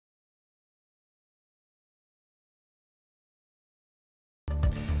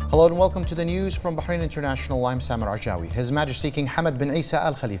Hello and welcome to the news from Bahrain International. I'm Samir Arjawi. His Majesty King Hamad bin Isa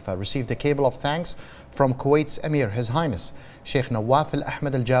Al Khalifa received a cable of thanks from Kuwait's Emir, His Highness Sheikh Nawaf Al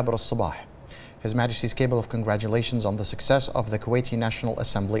Ahmed Al Jaber Al Sabah. His Majesty's cable of congratulations on the success of the Kuwaiti National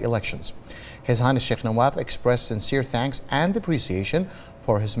Assembly elections. His Highness Sheikh Nawaf expressed sincere thanks and appreciation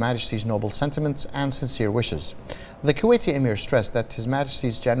for His Majesty's noble sentiments and sincere wishes. The Kuwaiti Emir stressed that His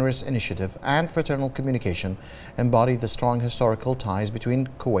Majesty's generous initiative and fraternal communication embody the strong historical ties between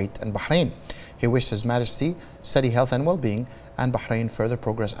Kuwait and Bahrain. He wished His Majesty steady health and well-being and Bahrain further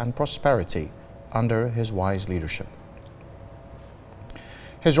progress and prosperity under his wise leadership.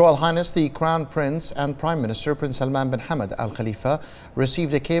 His Royal Highness the Crown Prince and Prime Minister Prince Salman bin Hamad Al Khalifa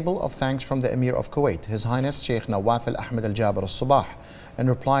received a cable of thanks from the Emir of Kuwait, His Highness Sheikh Nawaf Al Ahmed Al Jaber Al Sabah, in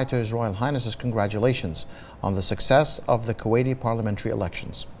reply to His Royal Highness's congratulations on the success of the Kuwaiti parliamentary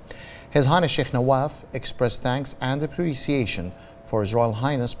elections. His Highness Sheikh Nawaf expressed thanks and appreciation for His Royal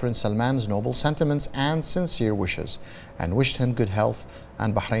Highness Prince Salman's noble sentiments and sincere wishes, and wished him good health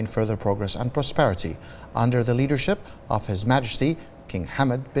and Bahrain further progress and prosperity under the leadership of His Majesty King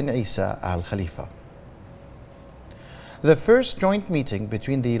Hamad bin Isa Al Khalifa. The first joint meeting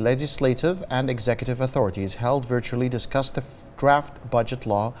between the legislative and executive authorities held virtually discussed the draft budget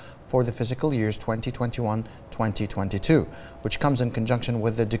law for the fiscal years 2021-2022, which comes in conjunction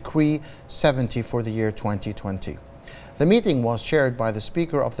with the Decree 70 for the year 2020. The meeting was chaired by the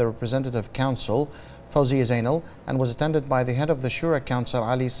Speaker of the Representative Council, Fawziya Zainal, and was attended by the head of the Shura Council,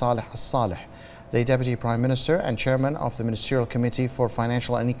 Ali Saleh As-Saleh, the Deputy Prime Minister and Chairman of the Ministerial Committee for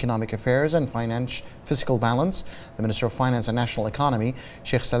Financial and Economic Affairs and Fiscal Balance, the Minister of Finance and National Economy,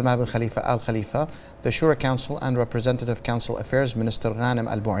 Sheikh Salman bin Khalifa Al Khalifa, the Shura Council and Representative Council Affairs Minister Ghanem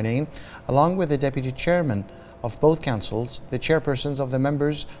Al Bu'anain, along with the Deputy Chairman of both councils, the chairpersons of the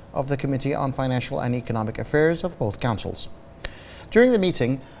members of the Committee on Financial and Economic Affairs of both councils. During the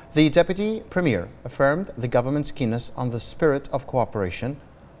meeting, the Deputy Premier affirmed the government's keenness on the spirit of cooperation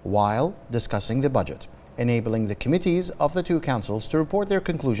while discussing the budget, enabling the committees of the two councils to report their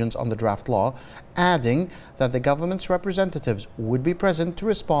conclusions on the draft law, adding that the government's representatives would be present to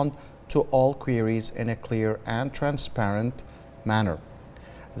respond to all queries in a clear and transparent manner.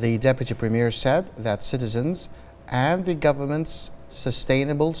 The Deputy Premier said that citizens and the government's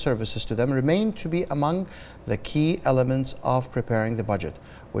sustainable services to them remain to be among the key elements of preparing the budget,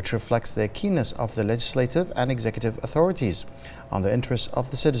 which reflects the keenness of the legislative and executive authorities on the interests of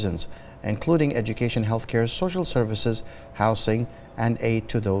the citizens, including education, healthcare, social services, housing, and aid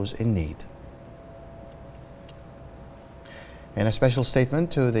to those in need. In a special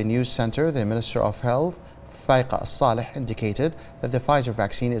statement to the news center, the Minister of Health, Faiqa As-Saleh, indicated that the Pfizer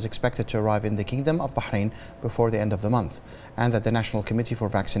vaccine is expected to arrive in the Kingdom of Bahrain before the end of the month, and that the National Committee for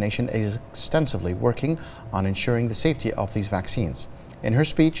Vaccination is extensively working on ensuring the safety of these vaccines. In her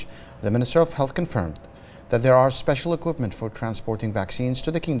speech, the Minister of Health confirmed that there are special equipment for transporting vaccines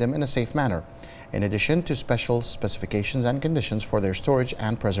to the Kingdom in a safe manner, in addition to special specifications and conditions for their storage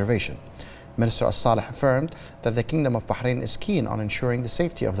and preservation. Minister As-Saleh affirmed that the Kingdom of Bahrain is keen on ensuring the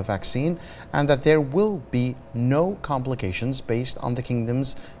safety of the vaccine and that there will be no complications based on the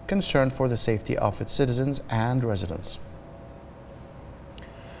Kingdom's concern for the safety of its citizens and residents.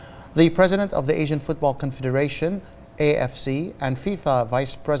 The President of the Asian Football Confederation, AFC, and FIFA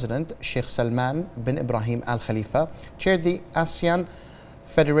Vice President Sheikh Salman bin Ibrahim Al Khalifa chaired the Asian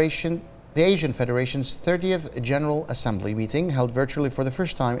Federation, the Asian Federation's 30th General Assembly meeting held virtually for the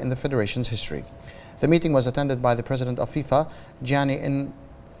first time in the Federation's history. The meeting was attended by the President of FIFA, Gianni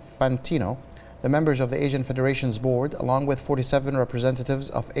Infantino, the members of the Asian Federation's board, along with 47 representatives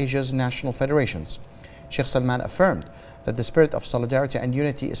of Asia's national federations. Sheikh Salman affirmed that the spirit of solidarity and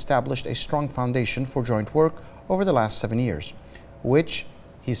unity established a strong foundation for joint work over the last 7 years, which,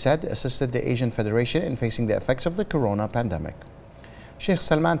 he said, assisted the Asian Federation in facing the effects of the corona pandemic. Sheikh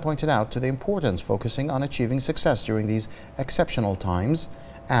Salman pointed out to the importance focusing on achieving success during these exceptional times,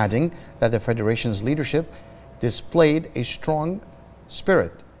 adding that the Federation's leadership displayed a strong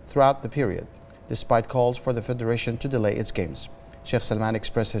spirit throughout the period, despite calls for the Federation to delay its games. Sheikh Salman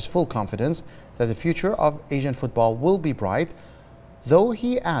expressed his full confidence that the future of Asian football will be bright, though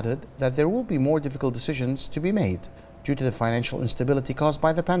he added that there will be more difficult decisions to be made due to the financial instability caused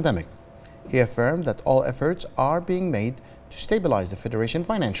by the pandemic. He affirmed that all efforts are being made to stabilize the Federation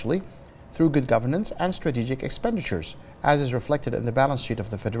financially through good governance and strategic expenditures, as is reflected in the balance sheet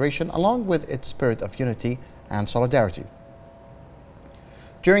of the Federation, along with its spirit of unity and solidarity.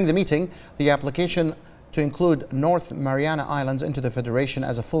 During the meeting, the application to include North Mariana Islands into the Federation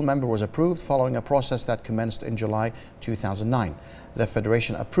as a full member was approved following a process that commenced in July 2009. The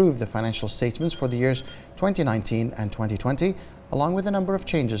Federation approved the financial statements for the years 2019 and 2020, along with a number of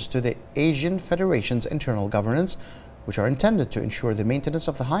changes to the Asian Federation's internal governance, which are intended to ensure the maintenance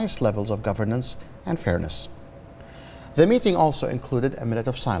of the highest levels of governance and fairness. The meeting also included a minute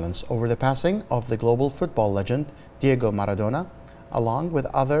of silence over the passing of the global football legend Diego Maradona, along with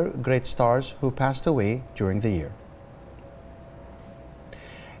other great stars who passed away during the year.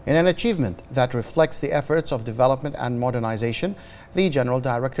 In an achievement that reflects the efforts of development and modernization, the General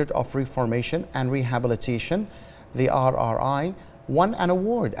Directorate of Reformation and Rehabilitation, the RRI, won an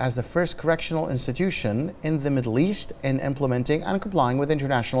award as the first correctional institution in the Middle East in implementing and complying with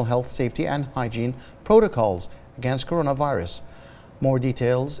international health, safety and hygiene protocols against coronavirus. More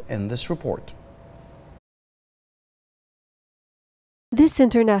details in this report. This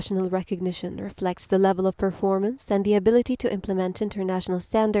international recognition reflects the level of performance and the ability to implement international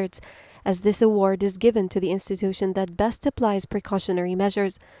standards, as this award is given to the institution that best applies precautionary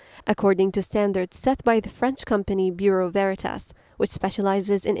measures, according to standards set by the French company Bureau Veritas, which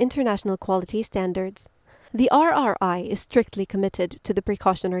specializes in international quality standards. The RRI is strictly committed to the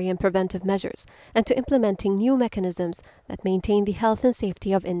precautionary and preventive measures and to implementing new mechanisms that maintain the health and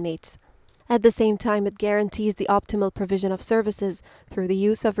safety of inmates. At the same time, it guarantees the optimal provision of services through the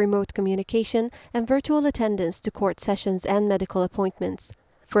use of remote communication and virtual attendance to court sessions and medical appointments.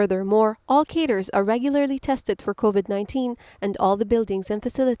 Furthermore, all cadres are regularly tested for COVID-19 and all the buildings and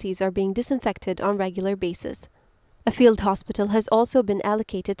facilities are being disinfected on a regular basis. A field hospital has also been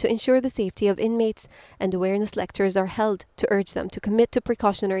allocated to ensure the safety of inmates, and awareness lectures are held to urge them to commit to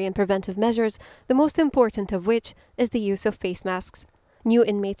precautionary and preventive measures, the most important of which is the use of face masks. New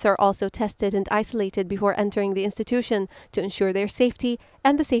inmates are also tested and isolated before entering the institution to ensure their safety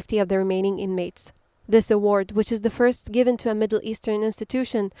and the safety of the remaining inmates. This award, which is the first given to a Middle Eastern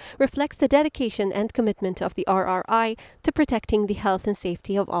institution, reflects the dedication and commitment of the RRI to protecting the health and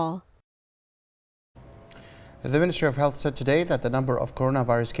safety of all. The Ministry of Health said today that the number of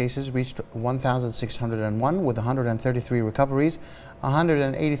coronavirus cases reached 1,601 with 133 recoveries,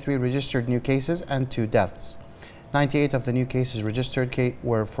 183 registered new cases and 2 deaths. 98 of the new cases registered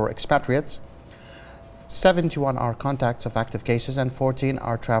were for expatriates, 71 are contacts of active cases and 14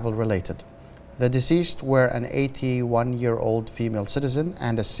 are travel related. The deceased were an 81-year-old female citizen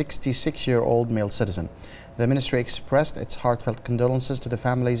and a 66-year-old male citizen. The ministry expressed its heartfelt condolences to the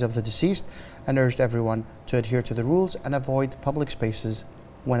families of the deceased and urged everyone to adhere to the rules and avoid public spaces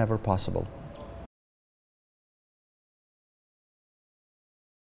whenever possible.